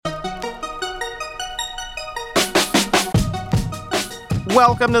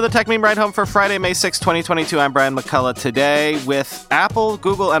Welcome to the Tech Meme Ride Home for Friday, May 6, 2022. I'm Brian McCullough. Today, with Apple,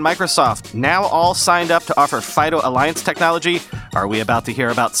 Google, and Microsoft now all signed up to offer FIDO Alliance technology, are we about to hear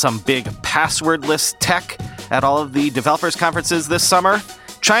about some big passwordless tech at all of the developers conferences this summer?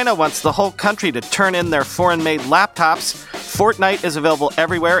 China wants the whole country to turn in their foreign-made laptops. Fortnite is available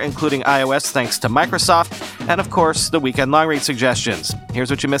everywhere, including iOS, thanks to Microsoft. And, of course, the weekend long-read suggestions. Here's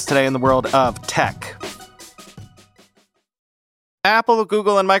what you missed today in the world of tech. Apple,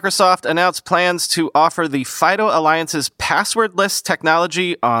 Google, and Microsoft announced plans to offer the FIDO Alliance's passwordless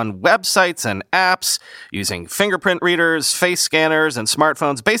technology on websites and apps using fingerprint readers, face scanners, and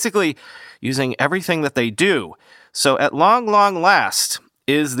smartphones, basically using everything that they do. So at long last,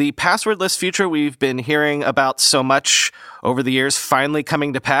 is the passwordless future we've been hearing about so much over the years finally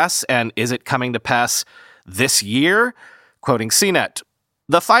coming to pass? And is it coming to pass this year? Quoting CNET.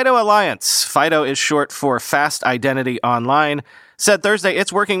 The FIDO Alliance, FIDO is short for Fast Identity Online, said Thursday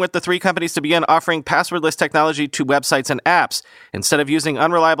it's working with the three companies to begin offering passwordless technology to websites and apps. Instead of using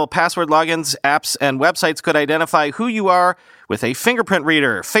unreliable password logins, apps and websites could identify who you are with a fingerprint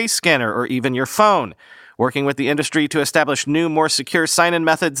reader, face scanner, or even your phone. Working with the industry to establish new, more secure sign-in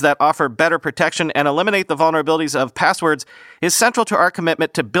methods that offer better protection and eliminate the vulnerabilities of passwords is central to our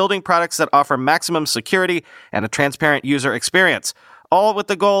commitment to building products that offer maximum security and a transparent user experience, all with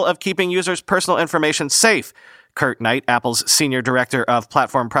the goal of keeping users' personal information safe, Kurt Knight, Apple's senior director of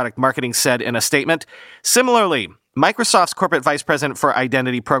platform product marketing, said in a statement. Similarly, Microsoft's corporate vice president for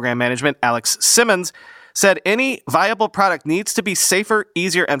identity program management, Alex Simmons, said any viable product needs to be safer,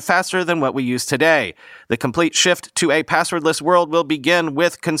 easier, and faster than what we use today. The complete shift to a passwordless world will begin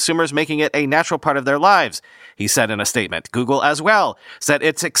with consumers making it a natural part of their lives, he said in a statement. Google as well said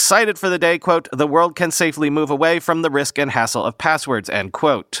it's excited for the day, quote, the world can safely move away from the risk and hassle of passwords, end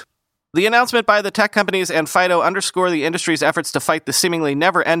quote. The announcement by the tech companies and FIDO underscore the industry's efforts to fight the seemingly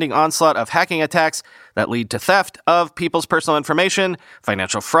never-ending onslaught of hacking attacks that lead to theft of people's personal information,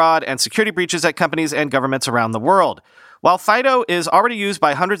 financial fraud, and security breaches at companies and governments around the world. While FIDO is already used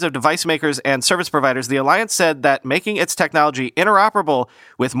by hundreds of device makers and service providers, the Alliance said that making its technology interoperable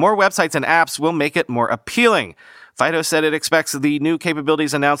with more websites and apps will make it more appealing. FIDO said it expects the new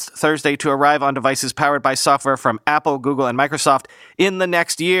capabilities announced Thursday to arrive on devices powered by software from Apple, Google, and Microsoft in the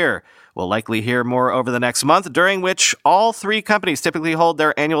next year. We'll likely hear more over the next month, during which all three companies typically hold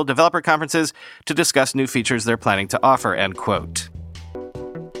their annual developer conferences to discuss new features they're planning to offer, end quote.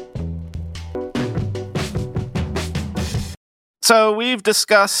 So we've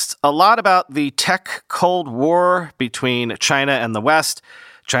discussed a lot about the tech Cold War between China and the West.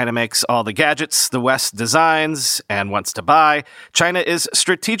 China makes all the gadgets the West designs and wants to buy. China is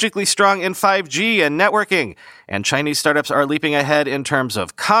strategically strong in 5G and networking, and Chinese startups are leaping ahead in terms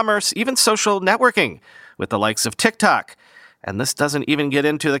of commerce, even social networking, with the likes of TikTok. And this doesn't even get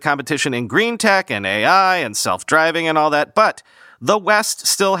into the competition in green tech and AI and self-driving and all that, but the West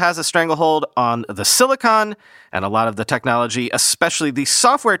still has a stranglehold on the silicon and a lot of the technology, especially the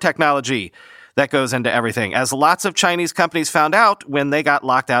software technology that goes into everything, as lots of Chinese companies found out when they got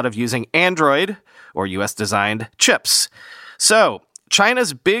locked out of using Android or US-designed chips. So,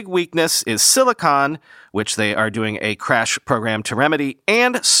 China's big weakness is silicon, which they are doing a crash program to remedy,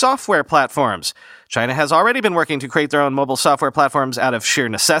 and software platforms. China has already been working to create their own mobile software platforms out of sheer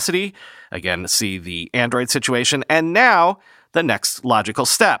necessity. Again, see the Android situation, and now the next logical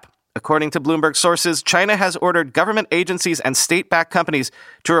step. According to Bloomberg sources, China has ordered government agencies and state-backed companies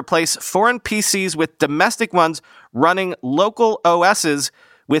to replace foreign PCs with domestic ones running local OSs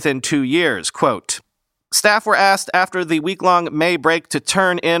within 2 years. Quote, staff were asked after the week-long May break to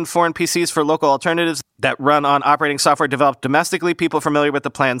turn in foreign PCs for local alternatives that run on operating software developed domestically, people familiar with the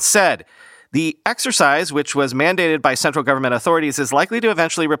plan said. The exercise, which was mandated by central government authorities, is likely to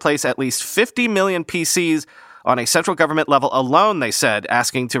eventually replace at least 50 million PCs on a central government level alone, they said,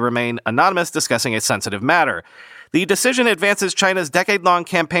 asking to remain anonymous, discussing a sensitive matter. The decision advances China's decade-long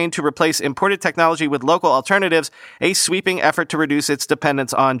campaign to replace imported technology with local alternatives, a sweeping effort to reduce its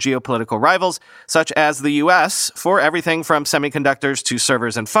dependence on geopolitical rivals, such as the U.S., for everything from semiconductors to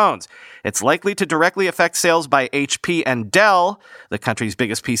servers and phones. It's likely to directly affect sales by HP and Dell, the country's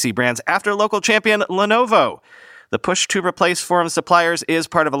biggest PC brands, after local champion Lenovo. The push to replace foreign suppliers is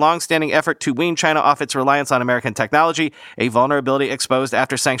part of a long-standing effort to wean China off its reliance on American technology, a vulnerability exposed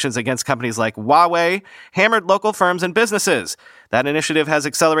after sanctions against companies like Huawei hammered local firms and businesses. That initiative has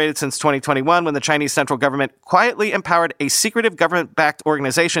accelerated since 2021 when the Chinese central government quietly empowered a secretive government-backed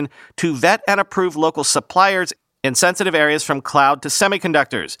organization to vet and approve local suppliers in sensitive areas from cloud to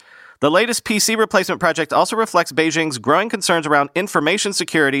semiconductors. The latest PC replacement project also reflects Beijing's growing concerns around information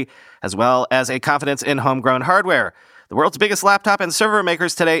security, as well as a confidence in homegrown hardware. The world's biggest laptop and server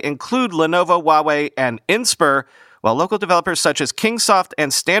makers today include Lenovo, Huawei, and Inspur, while local developers such as Kingsoft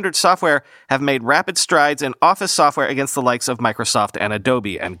and Standard Software have made rapid strides in office software against the likes of Microsoft and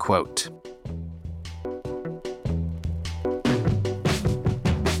Adobe, end quote.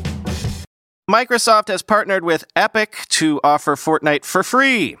 Microsoft has partnered with Epic to offer Fortnite for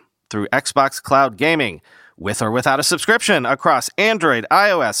free through Xbox Cloud Gaming, with or without a subscription across Android,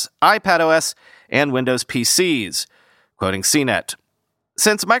 iOS, iPadOS, and Windows PCs. Quoting CNET,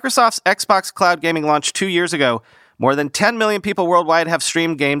 "Since Microsoft's Xbox Cloud Gaming launched 2 years ago, more than 10 million people worldwide have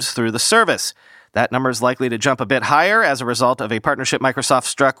streamed games through the service. That number is likely to jump a bit higher as a result of a partnership Microsoft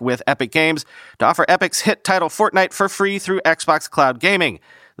struck with Epic Games to offer Epic's hit title Fortnite for free through Xbox Cloud Gaming.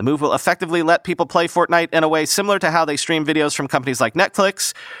 The move will effectively let people play Fortnite in a way similar to how they stream videos from companies like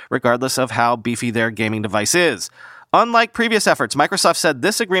Netflix, regardless of how beefy their gaming device is. Unlike previous efforts, Microsoft said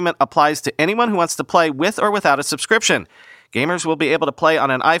this agreement applies to anyone who wants to play with or without a subscription. Gamers will be able to play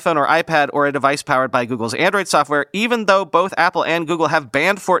on an iPhone or iPad or a device powered by Google's Android software, even though both Apple and Google have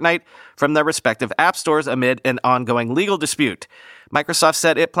banned Fortnite from their respective app stores amid an ongoing legal dispute. Microsoft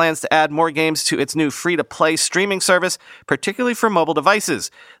said it plans to add more games to its new free-to-play streaming service, particularly for mobile devices.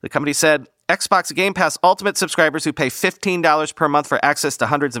 The company said Xbox Game Pass Ultimate subscribers who pay $15 per month for access to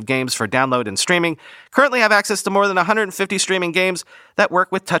hundreds of games for download and streaming currently have access to more than 150 streaming games that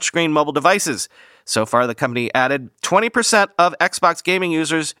work with touchscreen mobile devices. So far, the company added 20% of Xbox gaming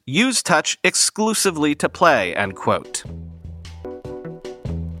users use touch exclusively to play, end quote.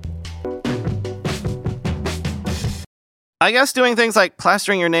 I guess doing things like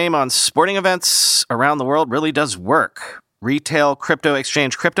plastering your name on sporting events around the world really does work. Retail crypto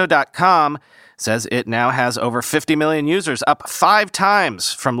exchange Crypto.com says it now has over 50 million users, up 5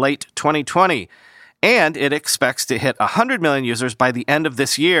 times from late 2020, and it expects to hit 100 million users by the end of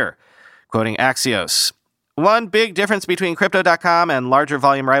this year. Quoting Axios, "One big difference between Crypto.com and larger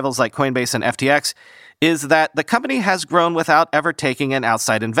volume rivals like Coinbase and FTX is that the company has grown without ever taking an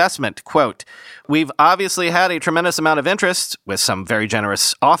outside investment. Quote, we've obviously had a tremendous amount of interest with some very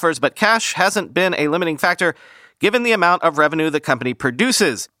generous offers, but cash hasn't been a limiting factor given the amount of revenue the company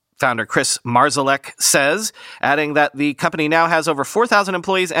produces," founder Chris Marszalek says, adding that the company now has over 4,000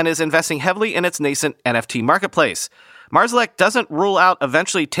 employees and is investing heavily in its nascent NFT marketplace. Marszalek doesn't rule out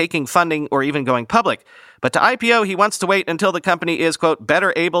eventually taking funding or even going public, but to IPO, he wants to wait until the company is, quote,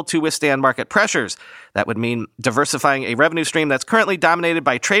 better able to withstand market pressures. That would mean diversifying a revenue stream that's currently dominated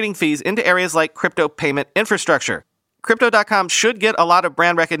by trading fees into areas like crypto payment infrastructure. Crypto.com should get a lot of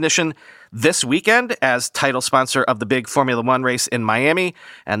brand recognition this weekend as title sponsor of the big Formula One race in Miami,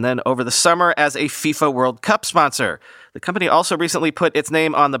 and then over the summer as a FIFA World Cup sponsor. The company also recently put its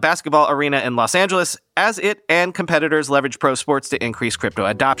name on the basketball arena in Los Angeles as it and competitors leverage pro sports to increase crypto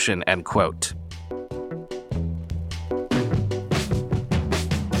adoption, end quote.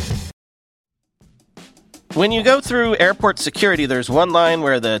 When you go through airport security, there's one line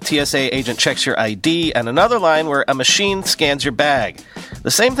where the TSA agent checks your ID and another line where a machine scans your bag.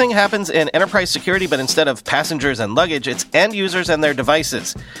 The same thing happens in enterprise security, but instead of passengers and luggage, it's end users and their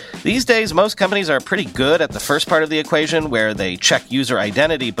devices. These days, most companies are pretty good at the first part of the equation where they check user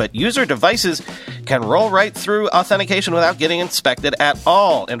identity, but user devices can roll right through authentication without getting inspected at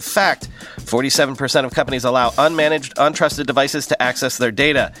all. In fact, 47% of companies allow unmanaged, untrusted devices to access their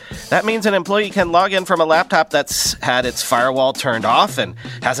data. That means an employee can log in from a laptop that's had its firewall turned off and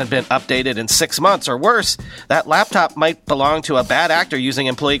hasn't been updated in 6 months, or worse, that laptop might belong to a bad actor using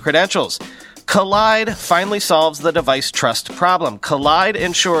employee credentials. Collide finally solves the device trust problem. Collide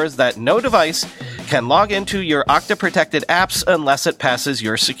ensures that no device can log into your Okta-protected apps unless it passes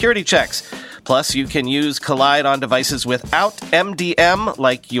your security checks. Plus, you can use Collide on devices without MDM,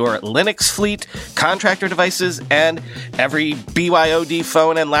 like your Linux fleet, contractor devices, and every BYOD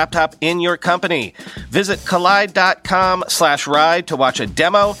phone and laptop in your company. Visit collide.com/ride to watch a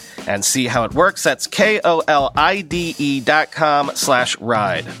demo and see how it works. That's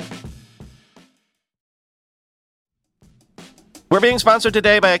KOLIDE.com/ride. We're being sponsored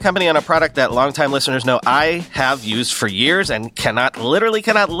today by a company on a product that longtime listeners know I have used for years and literally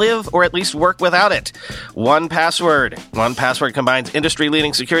cannot live or at least work without it. 1Password. 1Password combines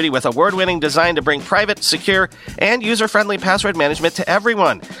industry-leading security with award-winning design to bring private, secure, and user-friendly password management to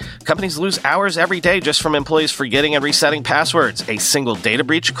everyone. Companies lose hours every day just from employees forgetting and resetting passwords. A single data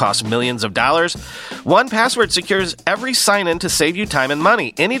breach costs millions of dollars. 1Password secures every sign-in to save you time and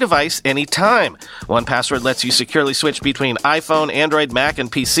money. Any device, any time. 1Password lets you securely switch between iPhone, iPhone, Android, Mac,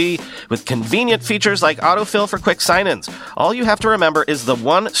 and PC with convenient features like autofill for quick sign-ins. All you have to remember is the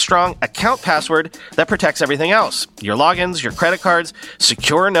one strong account password that protects everything else. Your logins, your credit cards,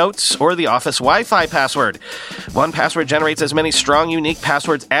 secure notes, or the office Wi-Fi password. 1Password generates as many strong, unique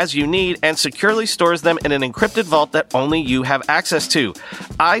passwords as you need and securely stores them in an encrypted vault that only you have access to.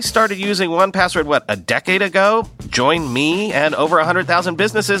 I started using 1Password, a decade ago? Join me and over 100,000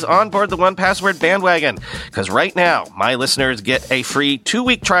 businesses on board the 1Password bandwagon. Because right now, my listeners get a free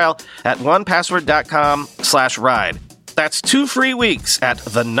 2-week trial at 1password.com/ride. That's 2 free weeks at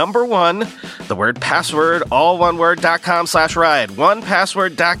the number 1, the word password, all one word, .com/ride.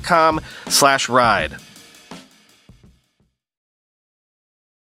 1password.com/ride.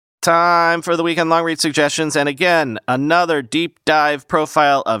 Time for the weekend long read suggestions. And again, another deep dive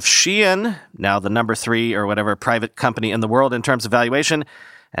profile of Shein, now the number 3 or whatever private company in the world in terms of valuation.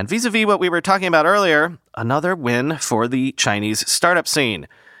 And vis-a-vis what we were talking about earlier, another win for the Chinese startup scene.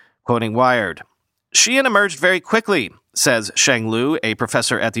 Quoting Wired, Shein emerged very quickly, says Sheng Lu, a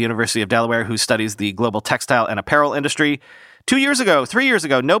professor at the University of Delaware who studies the global textile and apparel industry. 3 years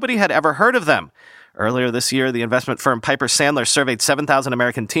ago, nobody had ever heard of them. Earlier this year, the investment firm Piper Sandler surveyed 7,000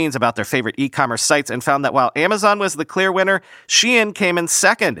 American teens about their favorite e-commerce sites and found that while Amazon was the clear winner, Shein came in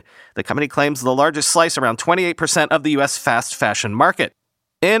second. The company claims the largest slice, around 28% of the U.S. fast fashion market.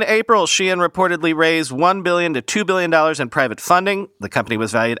 In April, Shein reportedly raised $1 billion to $2 billion in private funding. The company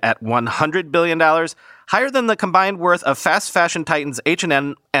was valued at $100 billion, higher than the combined worth of fast fashion titans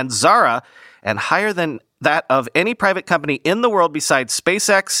H&M and Zara, and higher than that of any private company in the world besides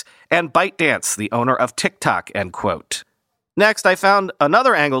SpaceX and ByteDance, the owner of TikTok, end quote. Next, I found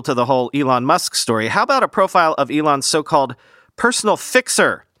another angle to the whole Elon Musk story. How about a profile of Elon's so-called personal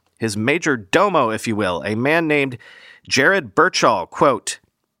fixer, his major domo, if you will, a man named Jared Birchall, quote,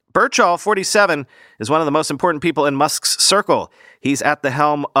 Birchall, 47, is one of the most important people in Musk's circle. He's at the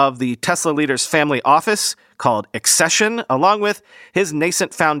helm of the Tesla leader's family office, called Accession, along with his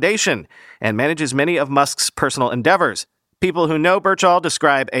nascent foundation, and manages many of Musk's personal endeavors. People who know Birchall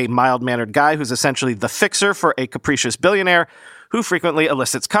describe a mild-mannered guy who's essentially the fixer for a capricious billionaire who frequently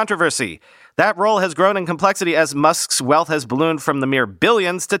elicits controversy. That role has grown in complexity as Musk's wealth has ballooned from the mere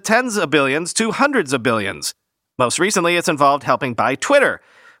billions to tens of billions to hundreds of billions. Most recently, it's involved helping buy Twitter,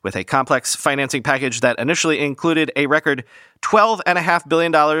 with a complex financing package that initially included a record $12.5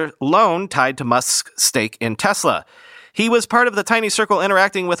 billion loan tied to Musk's stake in Tesla. He was part of the tiny circle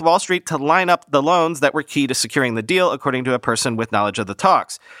interacting with Wall Street to line up the loans that were key to securing the deal, according to a person with knowledge of the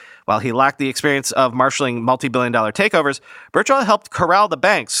talks. While he lacked the experience of marshaling multi-billion-dollar takeovers, Birchall helped corral the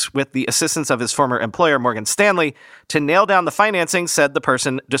banks with the assistance of his former employer, Morgan Stanley, to nail down the financing, said the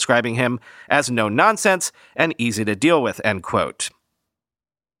person describing him as no-nonsense and easy to deal with, end quote.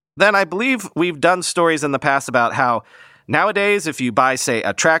 Then I believe we've done stories in the past about how nowadays, if you buy, say,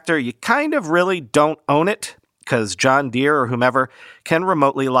 a tractor, you kind of really don't own it because John Deere or whomever can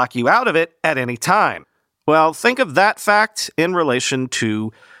remotely lock you out of it at any time. Well, think of that fact in relation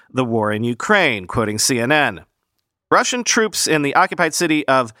to the war in Ukraine, quoting CNN. Russian troops in the occupied city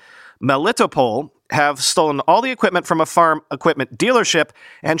of Melitopol have stolen all the equipment from a farm equipment dealership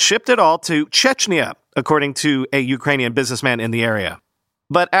and shipped it all to Chechnya, according to a Ukrainian businessman in the area.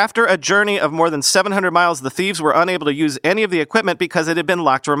 But after a journey of more than 700 miles, the thieves were unable to use any of the equipment because it had been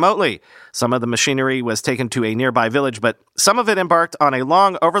locked remotely. Some of the machinery was taken to a nearby village, but some of it embarked on a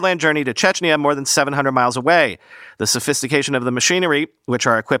long overland journey to Chechnya more than 700 miles away. The sophistication of the machinery, which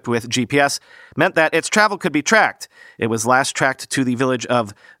are equipped with GPS, meant that its travel could be tracked. It was last tracked to the village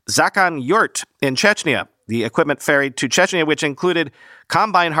of Zakhan Yurt in Chechnya. The equipment ferried to Chechnya, which included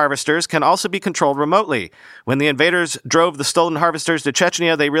combine harvesters, can also be controlled remotely. When the invaders drove the stolen harvesters to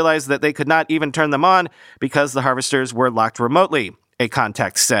Chechnya, they realized that they could not even turn them on because the harvesters were locked remotely, a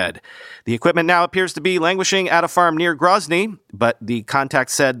contact said. The equipment now appears to be languishing at a farm near Grozny, but the contact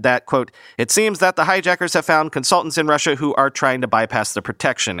said that, quote, it seems that the hijackers have found consultants in Russia who are trying to bypass the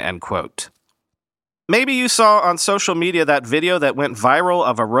protection, end quote. Maybe you saw on social media that video that went viral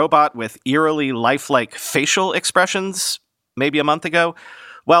of a robot with eerily lifelike facial expressions maybe a month ago.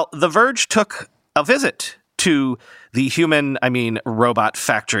 Well, The Verge took a visit to the robot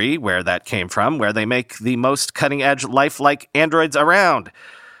factory where that came from, where they make the most cutting-edge lifelike androids around.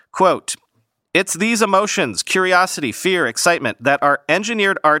 Quote, it's these emotions, curiosity, fear, excitement, that are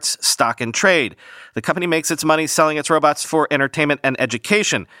engineered art's stock and trade. The company makes its money selling its robots for entertainment and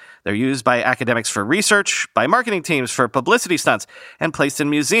education. They're used by academics for research, by marketing teams for publicity stunts, and placed in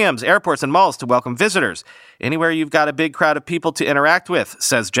museums, airports, and malls to welcome visitors. Anywhere you've got a big crowd of people to interact with,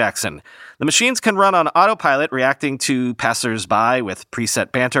 says Jackson. The machines can run on autopilot, reacting to passers-by with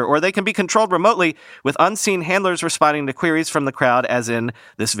preset banter, or they can be controlled remotely with unseen handlers responding to queries from the crowd, as in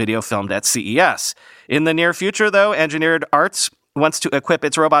this video filmed at CES. In the near future, though, Engineered Arts wants to equip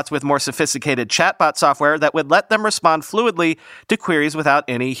its robots with more sophisticated chatbot software that would let them respond fluidly to queries without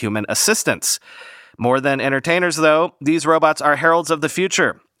any human assistance. More than entertainers, though, these robots are heralds of the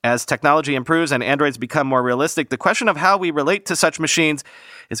future. As technology improves and androids become more realistic, the question of how we relate to such machines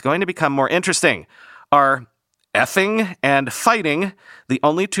is going to become more interesting. Are effing and fighting the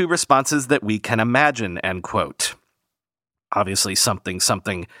only two responses that we can imagine, end quote. Obviously something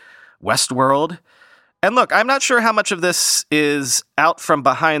Westworld. And look, I'm not sure how much of this is out from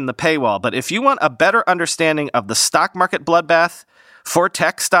behind the paywall, but if you want a better understanding of the stock market bloodbath for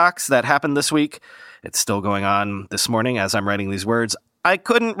tech stocks that happened this week, it's still going on this morning as I'm writing these words, I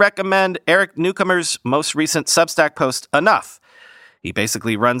couldn't recommend Eric Newcomer's most recent Substack post enough. He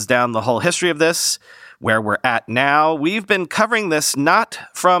basically runs down the whole history of this, where we're at now. We've been covering this not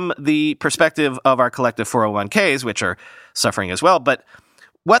from the perspective of our collective 401ks, which are suffering as well, but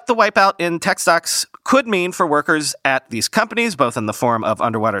what the wipeout in tech stocks could mean for workers at these companies, both in the form of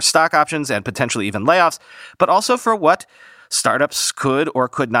underwater stock options and potentially even layoffs, but also for what startups could or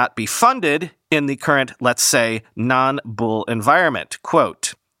could not be funded in the current, let's say, non-bull environment.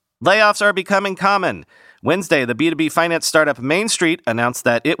 Quote, layoffs are becoming common. Wednesday, the B2B finance startup Main Street announced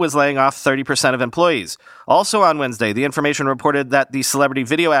that it was laying off 30% of employees. Also on Wednesday, the information reported that the celebrity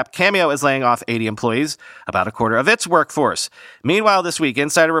video app Cameo is laying off 80 employees, about a quarter of its workforce. Meanwhile, this week,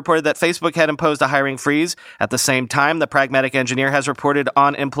 Insider reported that Facebook had imposed a hiring freeze. At the same time, the Pragmatic Engineer has reported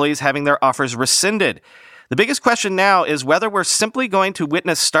on employees having their offers rescinded. The biggest question now is whether we're simply going to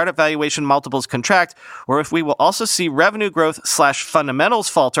witness startup valuation multiples contract, or if we will also see revenue growth/fundamentals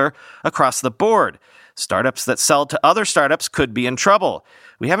falter across the board. Startups that sell to other startups could be in trouble.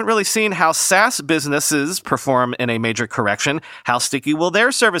 We haven't really seen how SaaS businesses perform in a major correction. How sticky will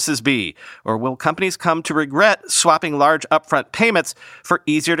their services be? Or will companies come to regret swapping large upfront payments for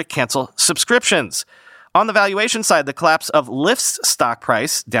easier to cancel subscriptions? On the valuation side, the collapse of Lyft's stock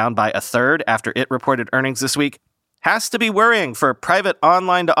price, down by a third after it reported earnings this week, has to be worrying for private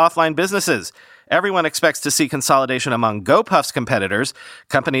online to offline businesses. Everyone expects to see consolidation among GoPuff's competitors.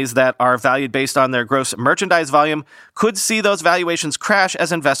 Companies that are valued based on their gross merchandise volume could see those valuations crash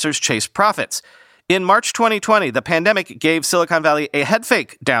as investors chase profits. In March 2020, the pandemic gave Silicon Valley a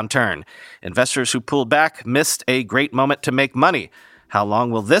headfake downturn. Investors who pulled back missed a great moment to make money. How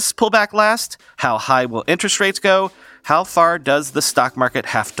long will this pullback last? How high will interest rates go? How far does the stock market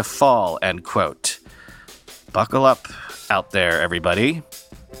have to fall? End quote. Buckle up out there, everybody.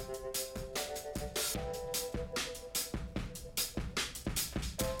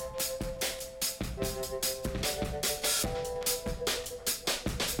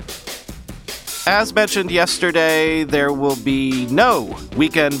 As mentioned yesterday, there will be no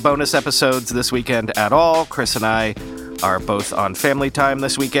weekend bonus episodes this weekend at all. Chris and I are both on family time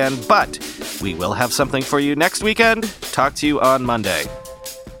this weekend, but we will have something for you next weekend. Talk to you on Monday.